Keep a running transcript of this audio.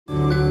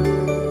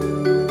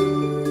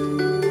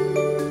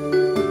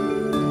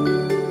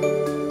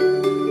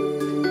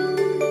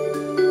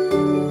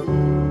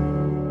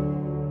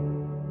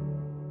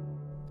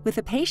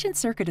patient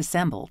circuit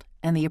assembled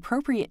and the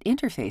appropriate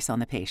interface on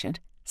the patient,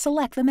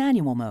 select the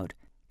manual mode.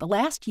 The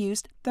last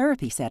used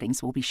therapy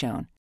settings will be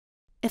shown.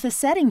 If a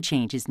setting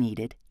change is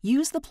needed,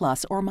 use the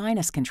plus or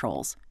minus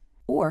controls,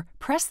 or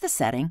press the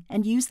setting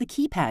and use the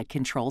keypad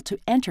control to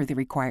enter the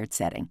required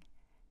setting.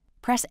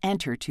 Press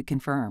Enter to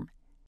confirm.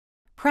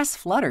 Press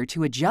Flutter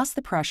to adjust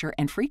the pressure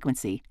and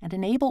frequency and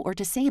enable or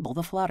disable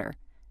the flutter.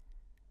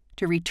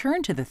 To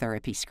return to the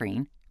therapy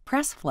screen,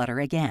 press Flutter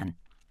again.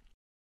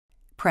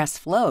 Press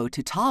Flow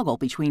to toggle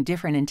between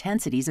different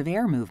intensities of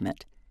air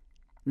movement.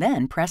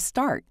 Then press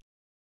Start.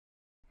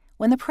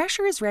 When the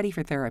pressure is ready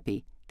for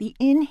therapy, the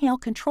inhale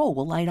control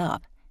will light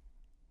up.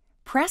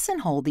 Press and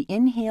hold the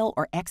inhale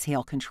or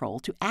exhale control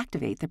to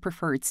activate the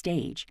preferred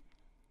stage.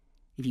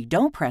 If you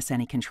don't press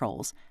any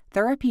controls,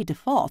 therapy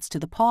defaults to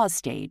the pause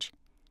stage.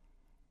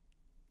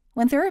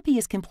 When therapy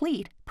is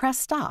complete, press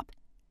Stop.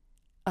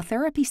 A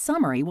therapy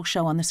summary will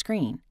show on the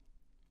screen.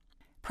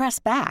 Press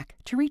Back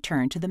to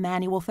return to the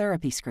manual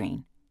therapy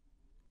screen.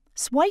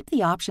 Swipe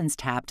the Options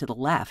tab to the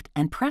left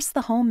and press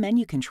the Home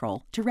menu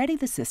control to ready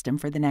the system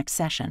for the next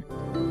session.